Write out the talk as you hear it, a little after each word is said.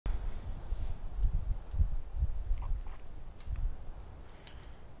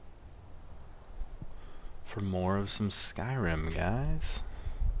for more of some Skyrim, guys.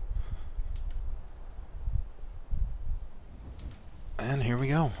 And here we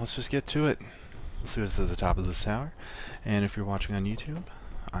go. Let's just get to it. Let's see what's at the top of this tower. And if you're watching on YouTube,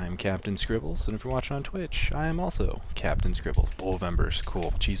 I am Captain Scribbles. And if you're watching on Twitch, I am also Captain Scribbles. Bowl of Embers.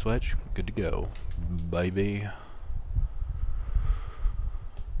 Cool. Cheese wedge. Good to go. Baby.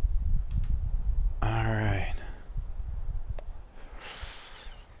 Alright.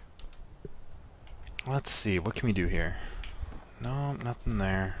 Let's see. What can we do here? No, nothing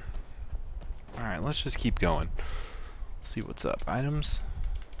there. Alright, let's just keep going. See what's up. Items?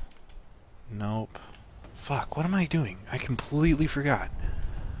 Nope. Fuck, what am I doing? I completely forgot.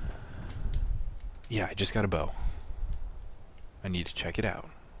 Yeah, I just got a bow. I need to check it out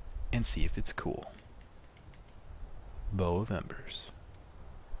and see if it's cool. Bow of Embers.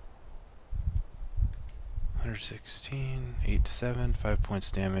 116, 8 to 7, 5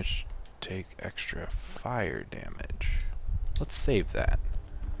 points damage, take extra fire damage. Let's save that.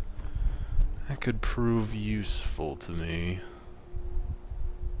 That could prove useful to me.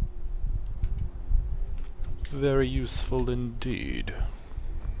 Very useful indeed.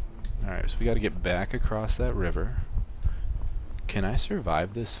 Alright, so we gotta get back across that river. Can I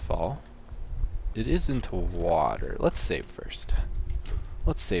survive this fall? It is into water. Let's save first.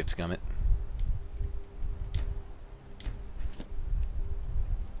 Let's save, scummit.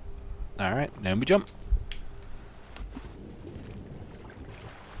 Alright, now we jump.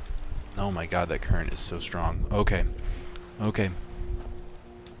 Oh my god, that current is so strong. Okay. Okay.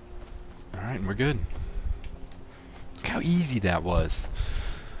 Alright, and we're good. Look how easy that was.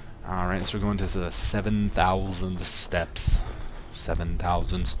 Alright, so we're going to the 7,000 steps.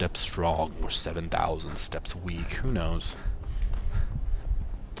 7,000 steps strong or 7,000 steps weak. Who knows?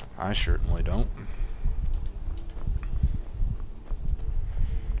 I certainly don't.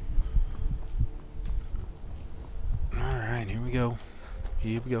 Alright, here we go.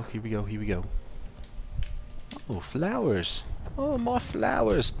 Here we go, here we go, here we go. Oh, flowers. Oh, more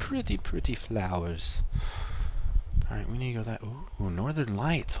flowers. Pretty, pretty flowers. Alright, we need to go that... Ooh, Northern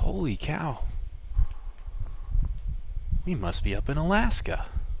Lights. Holy cow. We must be up in Alaska.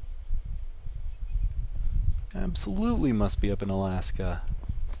 Absolutely must be up in Alaska.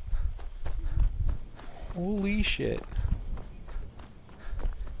 Holy shit.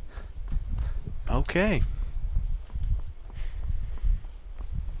 Okay.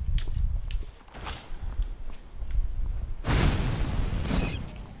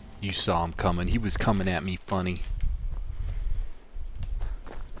 You saw him coming. He was coming at me funny.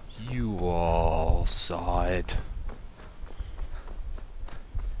 You all saw it.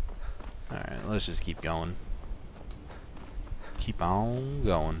 Alright, let's just keep going. Keep on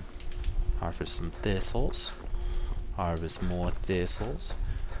going. Harvest some thistles. Harvest more thistles.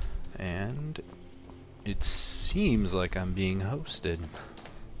 And it seems like I'm being hosted.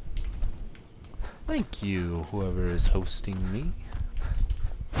 Thank you, whoever is hosting me.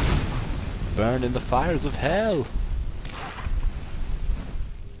 Burn in the fires of hell.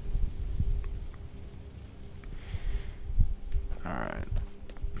 Alright.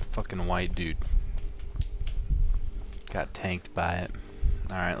 Fucking white dude. Got tanked by it.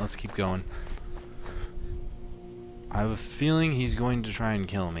 Alright, let's keep going. I have a feeling he's going to try and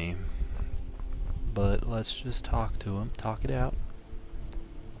kill me. But let's just talk to him. Talk it out.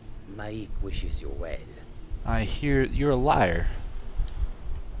 Mike wishes you well. I hear you're a liar.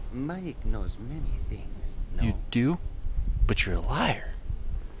 Mike knows many things. No. You do? But you're a liar.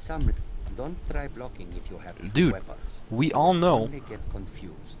 Some don't try blocking if you have Dude, weapons. we all know. They get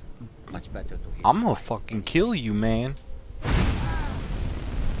confused. Much better to hit I'm gonna twice fucking than- kill you, man.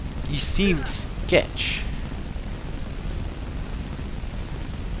 You seem sketch.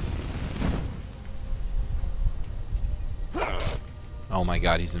 Oh my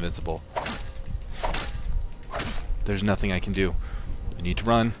god, he's invincible. There's nothing I can do. I need to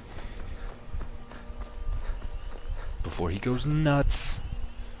run before he goes nuts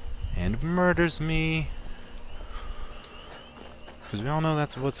and murders me. Because we all know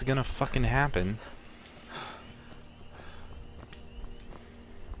that's what's gonna fucking happen.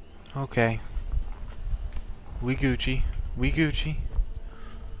 Okay. We Gucci. We Gucci.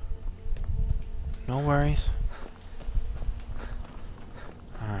 No worries.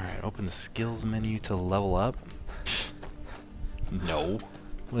 Alright, open the skills menu to level up. No.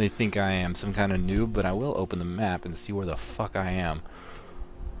 What do you think I am? Some kind of noob? But I will open the map and see where the fuck I am.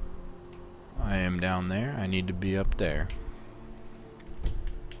 I am down there. I need to be up there.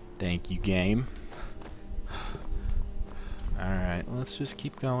 Thank you, game. Alright, let's just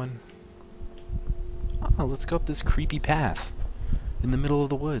keep going. Oh, let's go up this creepy path in the middle of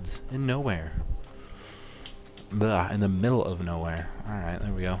the woods, in nowhere. Blah, in the middle of nowhere. Alright,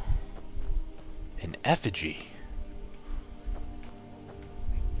 there we go. An effigy.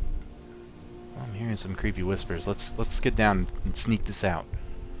 Well, I'm hearing some creepy whispers. Let's get down and sneak this out.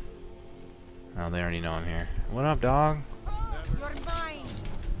 Oh, they already know I'm here. What up, dog?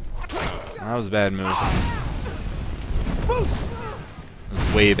 That was a bad move. That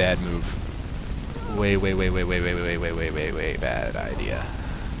was way bad move. Way bad idea.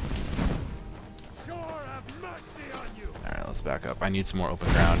 Alright, let's back up. I need some more open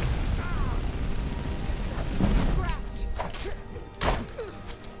ground.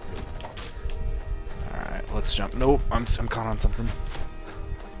 Alright, let's jump. Nope, I'm caught on something.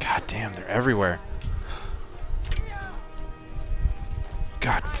 God damn, they're everywhere.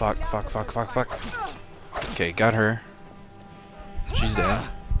 God, fuck. Okay, got her. She's dead.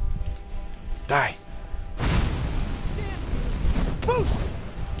 Die.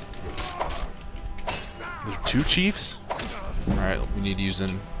 There's 2 chiefs? Alright, we need to use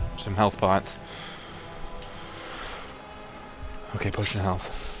some health pots. Okay, potion health.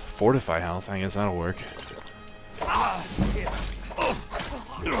 Fortify health, I guess that'll work.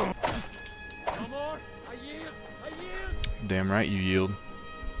 Damn right you yield.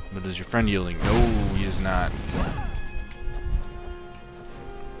 But is your friend yielding? No, he is not.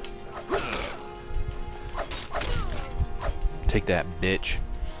 Take that, bitch.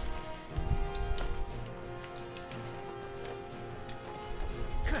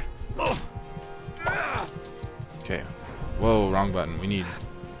 Okay. Whoa, wrong button.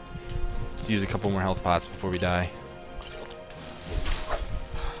 Let's use a couple more health pots before we die.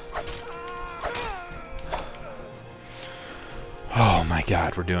 Oh my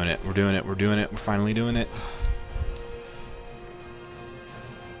god, we're doing it. We're finally doing it.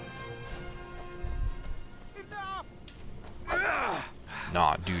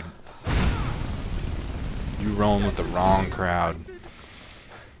 Nah, dude. You rolling with the wrong crowd.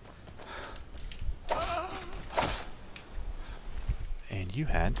 And you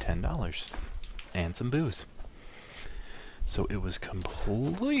had $10 and some booze. So it was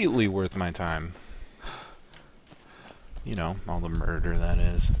completely worth my time. You know, all the murder that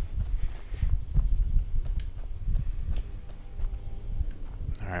is.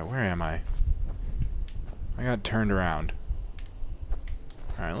 Alright, where am I? I got turned around.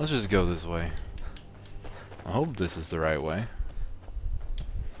 Alright, let's just go this way. I hope this is the right way.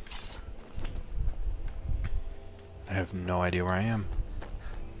 I have no idea where I am.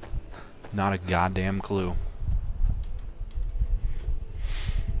 Not a goddamn clue.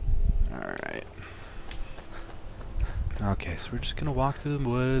 Alright. Okay, so we're just gonna walk through the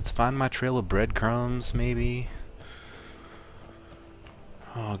woods, find my trail of breadcrumbs, maybe.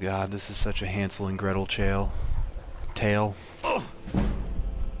 Oh god, this is such a Hansel and Gretel tale.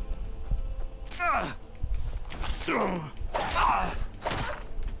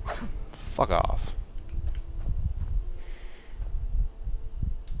 Fuck off.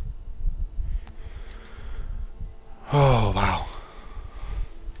 Oh, wow.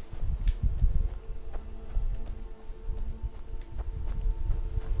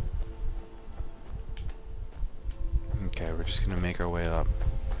 Okay, we're just gonna make our way up.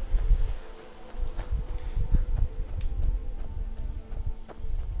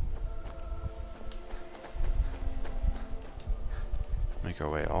 Make our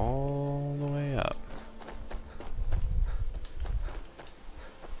way all the way up.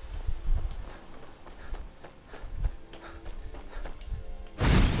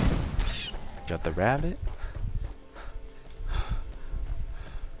 Got the rabbit.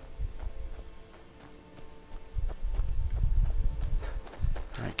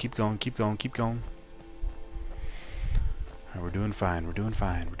 Alright, keep going. Alright, we're doing fine.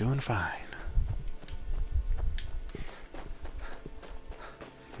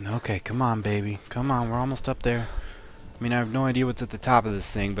 Okay, come on, baby. Come on, we're almost up there. I mean, I have no idea what's at the top of this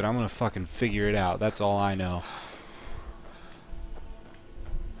thing, but I'm gonna fucking figure it out. That's all I know.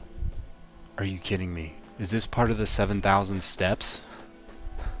 Are you kidding me? Is this part of the 7,000 steps?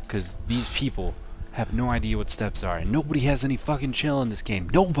 Because these people have no idea what steps are, and nobody has any fucking chill in this game.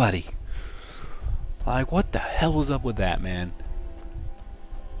 Nobody! Like, what the hell is up with that, man?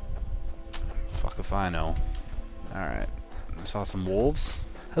 Fuck if I know. Alright. I saw some wolves.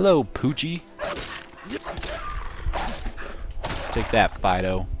 Hello, Poochie. Take that,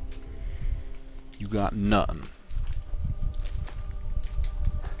 Fido. You got nothing.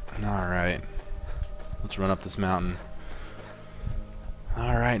 Alright. Let's run up this mountain.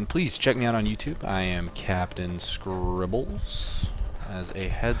 Alright, and please check me out on YouTube. I am Captain Scribbles. As a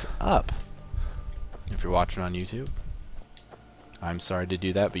heads up, if you're watching on YouTube, I'm sorry to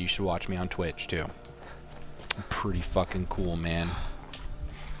do that, but you should watch me on Twitch too. I'm pretty fucking cool, man.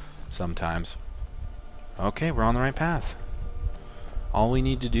 Sometimes. Okay, we're on the right path. All we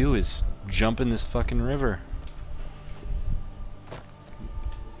need to do is jump in this fucking river.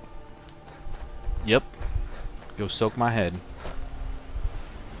 Yep. Go soak my head.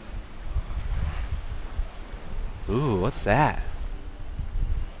 Ooh, what's that?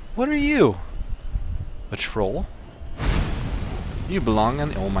 What are you? A troll? You belong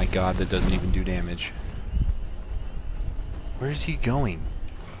on... Oh my god, that doesn't even do damage. Where's he going?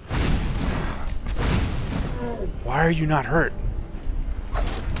 Why are you not hurt?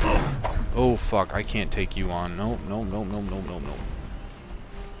 Oh fuck, I can't take you on. No, no, no, no, no, no, no.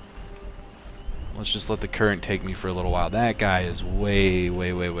 Let's just let the current take me for a little while. That guy is way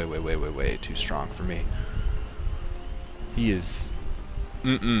too strong for me. He is...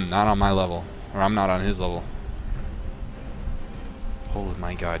 not on my level. Or I'm not on his level. Oh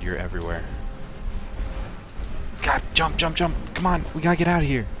my god, you're everywhere. God, jump, jump, jump. Come on, we gotta get out of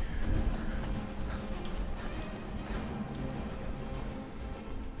here.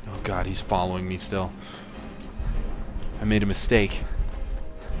 Oh god, he's following me still. I made a mistake.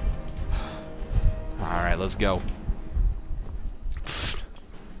 Alright, let's go.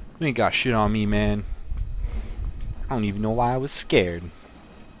 You ain't got shit on me, man. I don't even know why I was scared.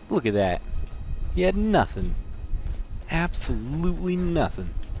 Look at that. He had nothing. Absolutely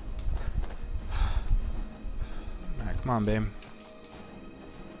nothing. Alright, come on, babe.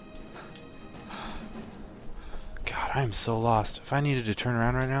 God, I am so lost. If I needed to turn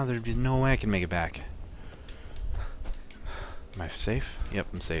around right now, there'd be no way I can make it back. Am I safe? Yep,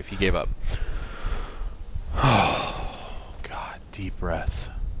 I'm safe. He gave up. Oh, God, deep breaths.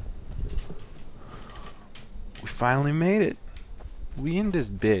 We finally made it. We in this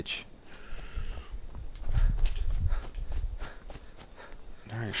bitch.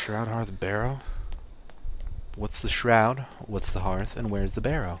 Alright, shroud, hearth, barrow. What's the shroud? What's the hearth? And where's the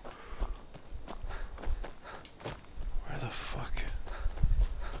barrow? Where the fuck?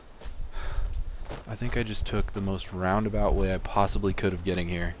 I think I just took the most roundabout way I possibly could of getting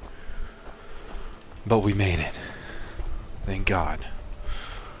here. But we made it. Thank God.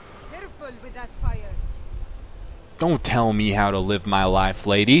 Careful with that fire. Don't tell me how to live my life,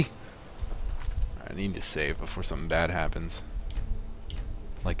 lady. I need to save before something bad happens.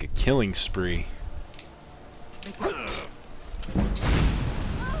 Like a killing spree.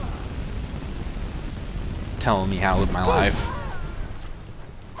 Telling me how to live my life.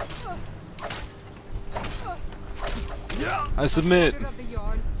 I submit.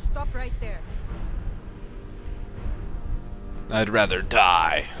 Stop right there. I'd rather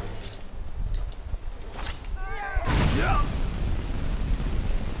die.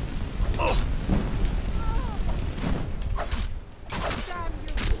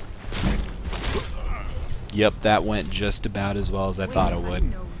 Yep, that went just about as well as I thought it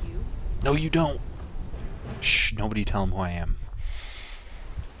would. No, you don't. Shh, nobody tell him who I am.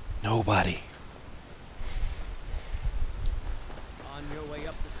 Nobody. On your way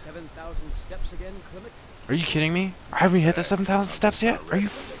up the 7,000 steps again, Clement? Are you kidding me? I haven't hit the 7,000 steps yet? Are you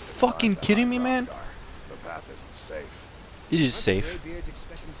fucking kidding me, man? The path isn't safe. It is safe. Greybeard's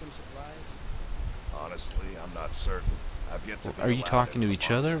expecting some supplies? Honestly, I'm not certain. I've yet to. Are you talking to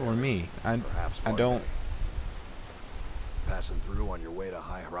each other or me? I don't. Passing through on your way to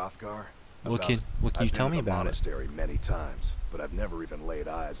High Hrothgar? What can you tell me about it? I've been to the monastery many times, but I've never even laid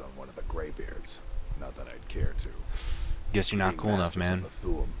eyes on one of the Greybeards. Not that I'd care to. Guess you're not cool enough, man.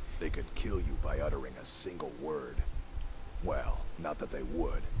 They could kill you by uttering a single word. Well, not that they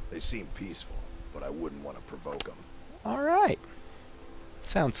would. They seem peaceful, but I wouldn't want to provoke them. Alright.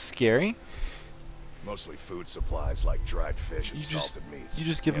 Sounds scary. Mostly food supplies like dried fish and salted meats. You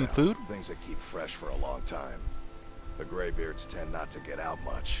just give them food? Things that keep fresh for a long time. The Greybeards tend not to get out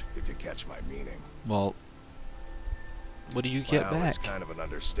much, if you catch my meaning. Well, what do you get back? It's kind of an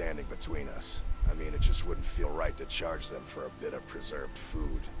understanding between us. I mean, it just wouldn't feel right to charge them for a bit of preserved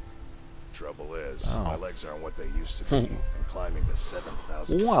food. Trouble is, my legs aren't what they used to be, and climbing the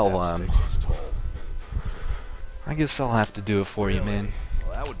 7,000 steps takes its toll. I guess I'll have to do it for you, man.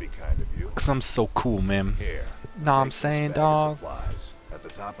 Well, that would be kind of you. 'Cause I'm so cool, man. Here, Know what I'm saying, dog? At the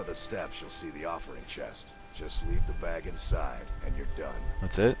top of the steps, you'll see the offering chest. Just leave the bag inside, and you're done.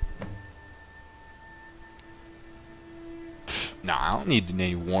 That's it? Nah, I don't need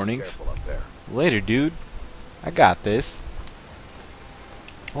any warnings. Careful up there. Later, dude. I got this.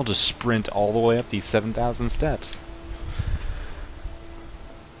 I'll just sprint all the way up these 7,000 steps.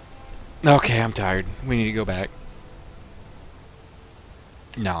 Okay, I'm tired. We need to go back.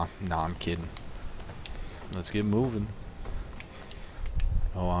 Nah, I'm kidding. Let's get moving.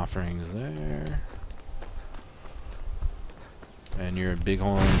 No offerings there. And you're a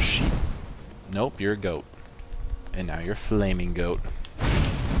bighorn sheep. Nope, you're a goat. And now you're a flaming goat.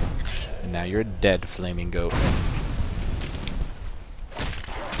 And now you're a dead flaming goat.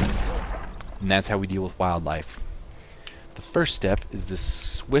 And that's how we deal with wildlife. The first step is the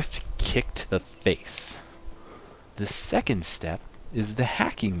swift kick to the face. The second step is the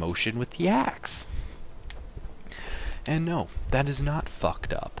hacking motion with the axe. And no, that is not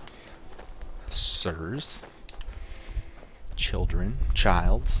fucked up. Sirs, children,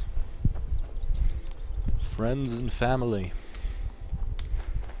 childs, friends and family,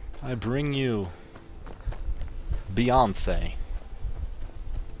 I bring you Beyonce.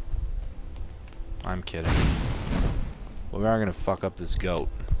 I'm kidding. We are gonna fuck up this goat.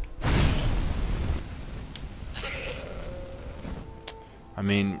 I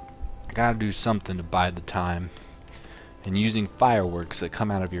mean, I gotta do something to bide the time. And using fireworks that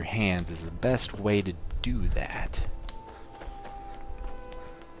come out of your hands is the best way to do that.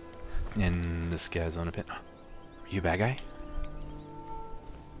 And this guy's on a pin. Are you a bad guy?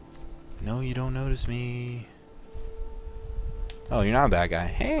 No, you don't notice me. Oh, you're not a bad guy.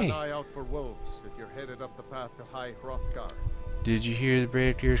 Hey! Keep an eye out for wolves if you're headed up the path to High Hrothgar. Did you hear the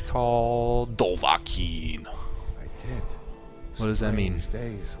breaker's called Dovahkiin? I did. What does that mean?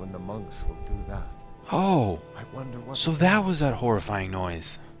 Days when the monks will do that. Oh! I wonder what So that was that horrifying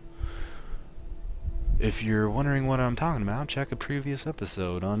noise. If you're wondering what I'm talking about, check a previous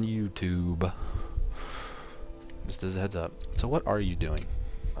episode on YouTube. Just as a heads up. So what are you doing?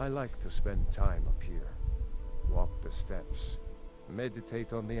 I like to spend time up here. Walk the steps.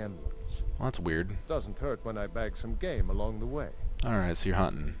 Meditate on the emblems. Well, that's weird. Doesn't hurt when I bag some game along the way. Alright, so you're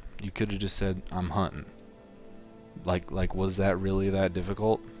hunting. You could have just said, I'm hunting. Like, was that really that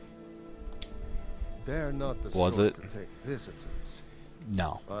difficult? They're not the Was sort it? to take visitors.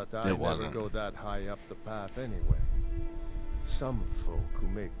 No, But I it never wasn't. go that high up the path anyway. Some folk who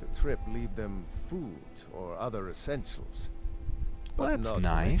make the trip leave them food or other essentials. Well, But that's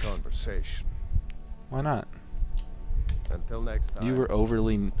not to make nice. conversation. Why not? Until next time. You were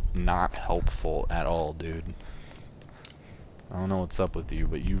overly not helpful at all, dude. I don't know what's up with you,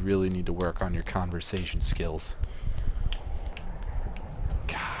 but you really need to work on your conversation skills.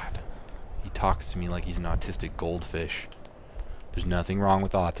 God. He talks to me like he's an autistic goldfish. There's nothing wrong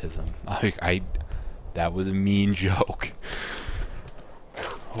with autism. That was a mean joke.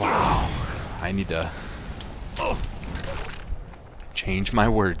 Wow. I need to change my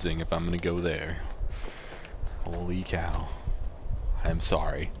wordsing if I'm gonna go there. Holy cow. I'm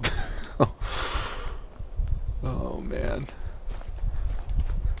sorry. Oh man.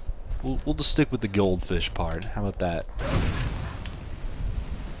 We'll just stick with the goldfish part. How about that?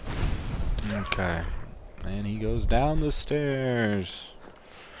 Okay. And he goes down the stairs.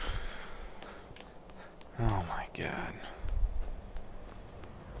 Oh my god.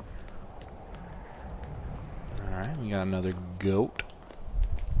 Alright, we got another goat.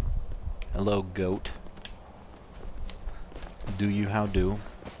 Hello, goat. Do you how do?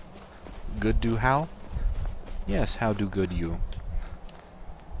 Good do how? Yes, how do good you?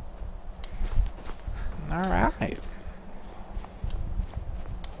 Alright.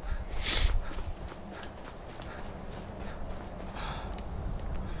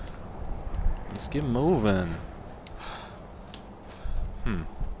 Let's get moving. I'm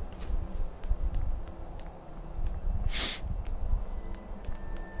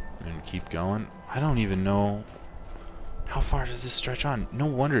gonna keep going. I don't even know. How far does this stretch on? No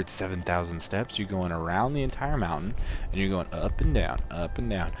wonder it's 7,000 steps. You're going around the entire mountain, and you're going up and down, up and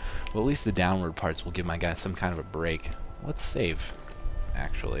down. Well, at least the downward parts will give my guy some kind of a break. Let's save,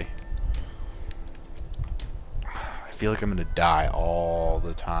 actually. I feel like I'm gonna die all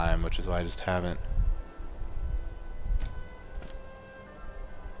the time, which is why I just haven't.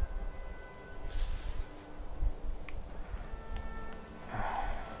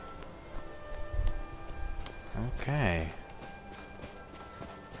 Okay.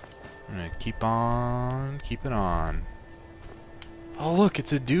 I'm gonna keep on keeping on. Oh look,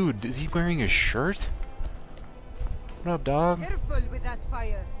 it's a dude. Is he wearing a shirt? What up, dog? Careful with that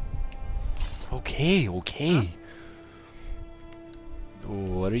fire. Okay, okay.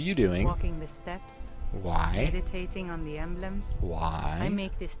 What are you doing? Walking the steps. Why? Meditating on the emblems. Why? I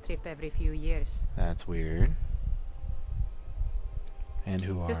make this trip every few years. That's weird. And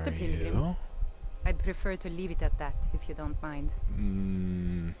who Just are a pilgrim. you? I'd prefer to leave it at that, if you don't mind.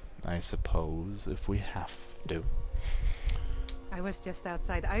 I suppose, if we have to. I was just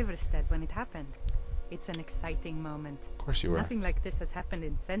outside Iverstead when it happened. It's an exciting moment. Of course you were. Nothing like this has happened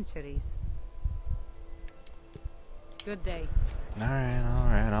in centuries. Good day.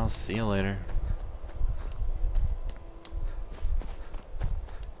 Alright, I'll see you later.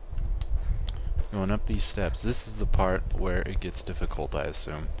 Going up these steps. This is the part where it gets difficult, I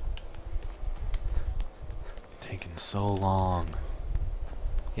assume. Taking so long.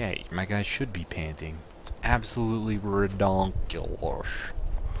 Yeah, my guy should be panting. It's absolutely redonkulous.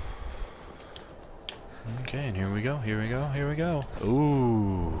 Okay, and here we go, here we go, here we go.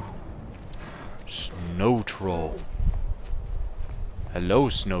 Ooh. Snow troll. Hello,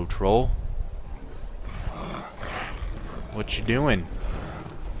 snow troll. What you doing?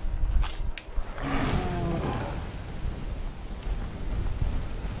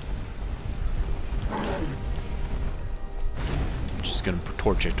 Just gonna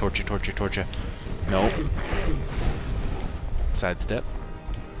torch you, torch you, torch you, torch you. Nope. Sidestep.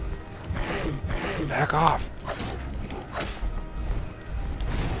 Back off.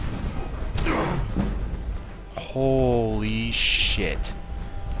 Holy shit.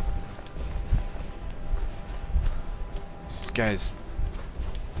 This guy's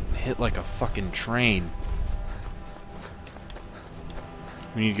hit like a fucking train.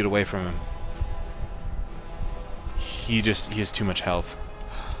 We need to get away from him. He has too much health.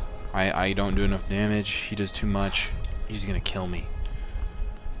 I don't do enough damage. He does too much. He's gonna kill me.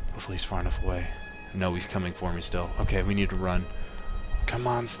 Hopefully he's far enough away. No, he's coming for me still. Okay, we need to run. Come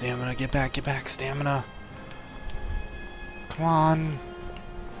on, stamina. Get back, stamina. Come on.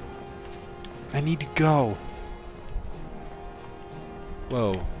 I need to go.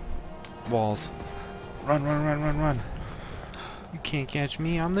 Whoa. Walls. Run, run, run, run, run. You can't catch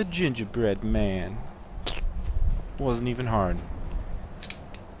me. I'm the gingerbread man. Wasn't even hard.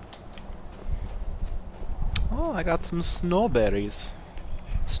 Oh, I got some snowberries.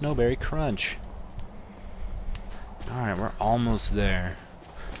 Snowberry crunch. Alright, we're almost there.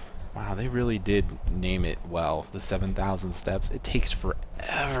 Wow, they really did name it well. The 7,000 steps. It takes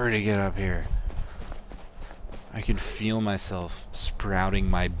forever to get up here. I can feel myself sprouting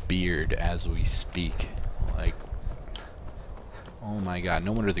my beard as we speak. Like, oh my god,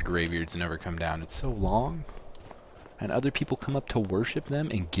 no wonder the graybeards never come down. It's so long. And other people come up to worship them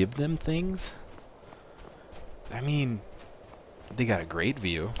and give them things. I mean, they got a great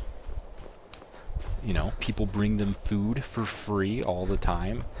view. You know, people bring them food for free all the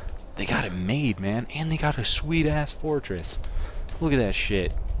time. They got it made, man. And they got a sweet-ass fortress. Look at that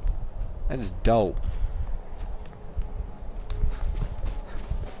shit. That is dope.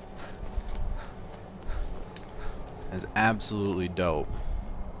 That's absolutely dope.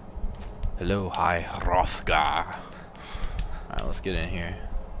 Hello, hi, Hrothgar. Alright, let's get in here.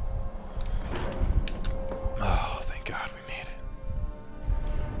 Oh, thank God we made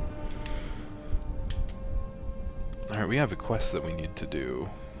it. Alright, we have a quest that we need to do.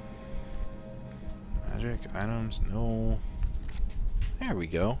 Magic, items, no. There we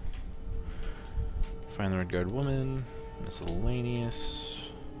go. Find the Red Guard woman. Miscellaneous.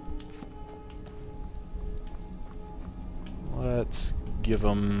 Let's give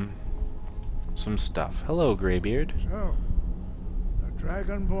them some stuff. Hello, Greybeard. So, the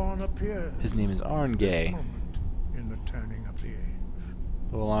Dragonborn appears. His name is Arngay. In the turning of the age.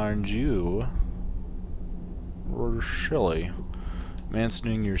 Well, aren't you? Or silly. I'm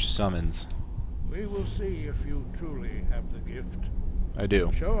answering your summons. We will see if you truly have the gift. I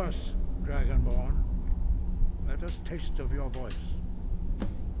do. Show us, Dragonborn. Let us taste of your voice.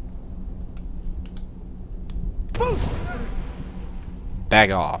 Boost!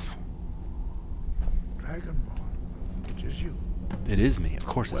 Back off. Dragonborn, it is you. It is me. Of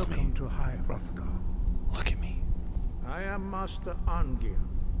course it's me. Welcome to High Hrothgar. Look at me. I am Master Arngir.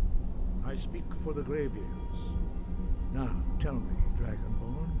 I speak for the Greybeards. Now, tell me,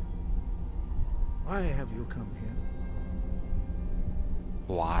 Dragonborn, why have you come here?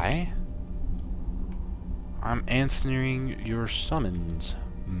 Why? I'm answering your summons,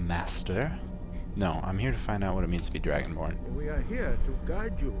 Master. No, I'm here to find out what it means to be Dragonborn. We are here to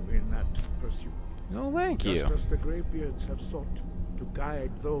guide you in that pursuit. Oh, thank you. Just as the Greybeards have sought to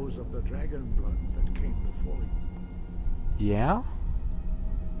guide those of the dragon blood that came before you. Yeah?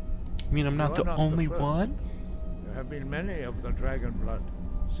 You mean I'm not the only one? There have been many of the dragon blood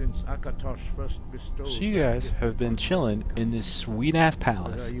since Akatosh first bestowed. So you guys have been chilling in this sweet-ass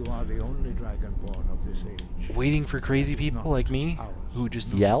palace. You are the only dragonborn of this age. Waiting for crazy people like me who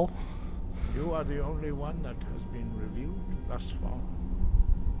just yell? You are the only one that has been revealed thus far.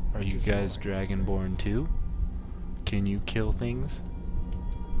 Are you guys Dragonborn too? Can you kill things?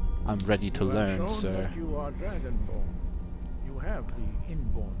 I'm ready to learn, sir. That you are Dragonborn. You have the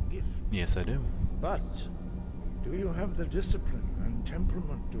inborn gift. Yes, I do. But do you have the discipline and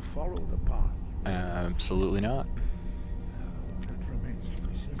temperament to follow the path? Absolutely not. That remains remains to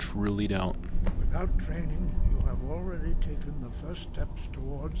be seen. Truly don't. Without training, you have already taken the first steps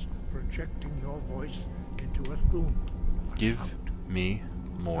towards projecting your voice into a thum. Give me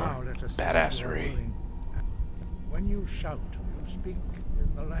more badassery. When you shout, you speak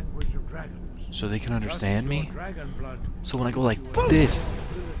in the language of dragons. So they can understand me? Dragon blood So when I go like this,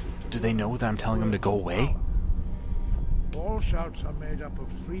 do they know that I'm telling them to go away? All shouts are made up of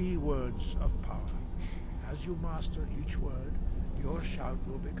 3 words of power. As you master each word, your shout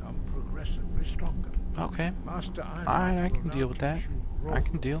will become progressively stronger. Okay. Master Iron Alright, I will can now deal with that. teach you roll, I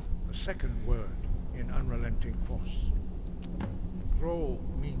can deal. the second word in unrelenting force. Roll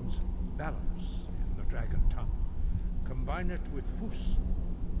means balance in the dragon tongue. Combine it with fus,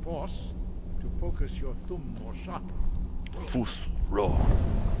 force, to focus your thumb more sharply. Fus ro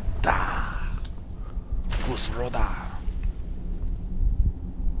da. Fus ro da.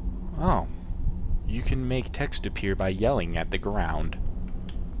 Oh. You can make text appear by yelling at the ground.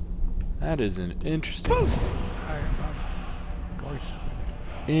 That is an interesting...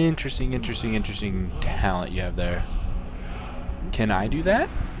 Interesting talent you have there. Can I do that?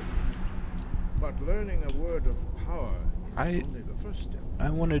 But learning a word of power is only the first step. I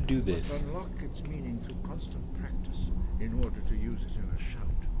want to do You this. must unlock its meaning through constant practice in order to use it in a shout.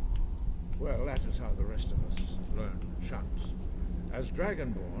 Well, that is how the rest of us learn shouts. As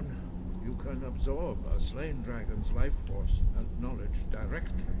Dragonborn, you can absorb a slain dragon's life force and knowledge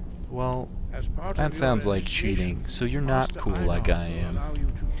directly. Well, As part that of your sounds like initiation, cheating, so you're not Master cool like I Einar will am. allow you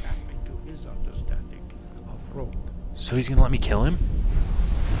to tap into his understanding of rope. So he's gonna let me kill him?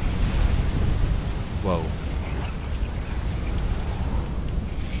 Whoa.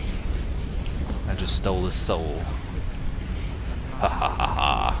 I just stole his soul. Ha ha ha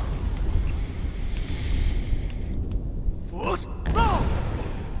ha.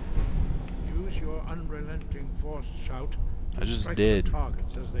 Use your unrelenting force shout. I just Strike did. the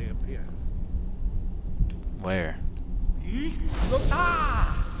targets as they appear. Where?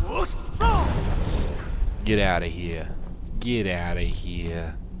 Get out of here. Get out of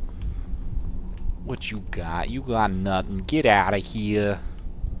here. What you got? You got nothing. Get out of here.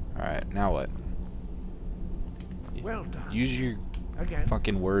 Alright, now what? Well done. Use your Again.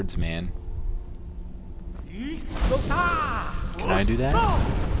 fucking words, man. Can I do that?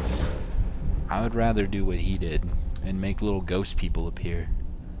 I would rather do what he did and make little ghost people appear.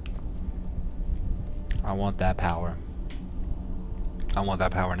 I want that power. I want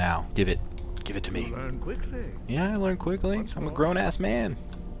that power now. Give it. Give it to me. You learn quickly. Yeah, I learn quickly. Once I'm a more. grown-ass man.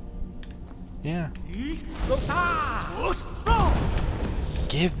 Yeah.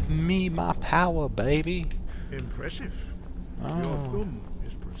 Give me my power, baby. Impressive. Your Oh, thumb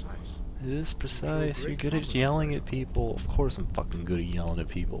is precise. it is precise. You're great good at promise. yelling at people. Of course I'm fucking good at yelling at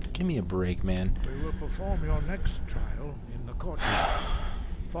people. Give me a break, man. We will perform your next trial in the courtyard.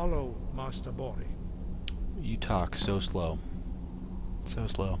 Follow Master Bori. You talk so slow. So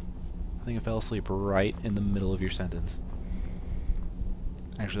slow. I think I fell asleep right in the middle of your sentence.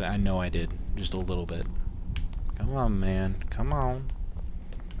 Actually, I know I did. Just a little bit. Come on, man. Come on.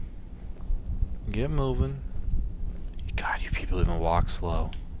 Get moving. God, you people even walk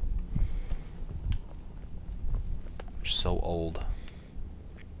slow. You're so old.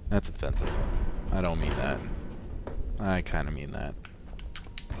 That's offensive. I don't mean that. I kind of mean that.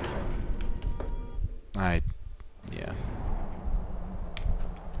 Yeah.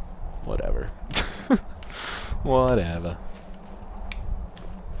 Whatever. Whatever.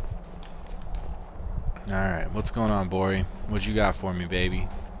 Alright, what's going on, Bori? What you got for me, baby?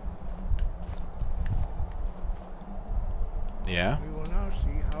 Yeah? We will now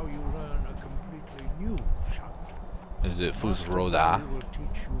see how you learn a completely new shout. Is it Fus Master Roda? Bori will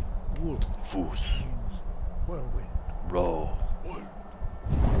teach you wolf. Fus Means whirlwind. Ro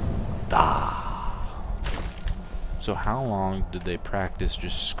Da. So how long did they practice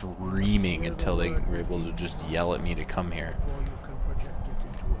just screaming until they were able to just yell at me to come here? Before you can project it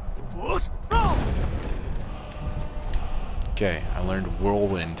into a thumb. Okay, I learned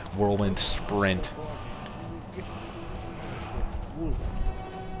whirlwind. Whirlwind sprint.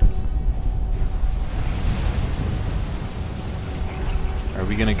 Are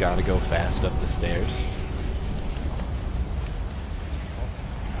we gonna gotta go fast up the stairs?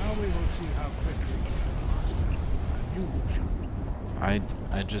 Now we will see how quickly you can master a new shout.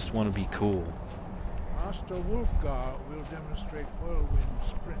 I just want to be cool. Master Wolfgar will demonstrate whirlwind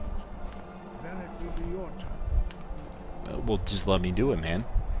sprint. Then it will be your turn. Well, just let me do it, man.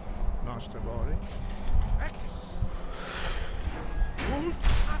 Master Bori.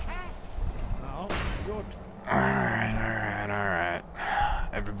 Now, your turn. Alright.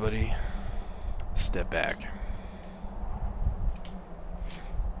 Everybody, step back.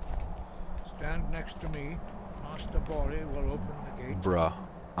 Stand next to me. Master Bori will open the gate. Bruh,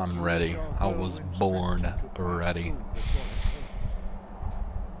 I'm ready. I was born ready.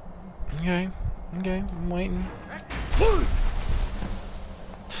 Okay, I'm waiting.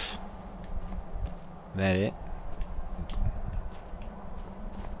 That it?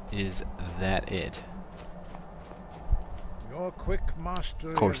 Is that it? Your quick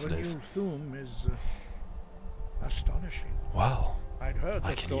mastery Of course of it a is. new Thum is astonishing. Wow. I'd heard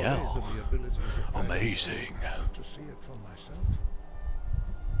I the can stories yell. of the abilities of Amazing. Dragonborn, to see it for myself.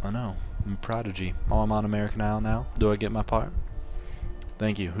 I know. I'm a prodigy. Oh, I'm on American Idol now. Do I get my part?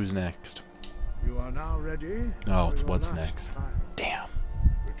 Thank you. Who's next? You are now ready. Oh, for your what's last next? trial. Damn.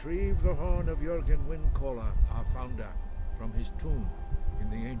 Retrieve the horn of Jürgen Windcaller, our founder, from his tomb in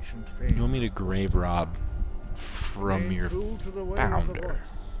the ancient fane. You want me to grave rob from Remain your true to the way of the founder? voice.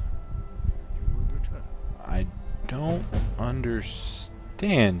 You will return. I don't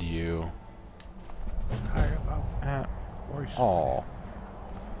understand you High above, at voice. all.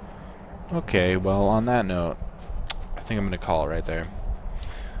 Okay, well, on that note, I think I'm going to call it right there.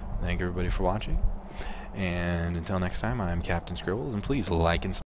 Thank everybody for watching. And until next time, I'm Captain Scribbles, and please like and subscribe.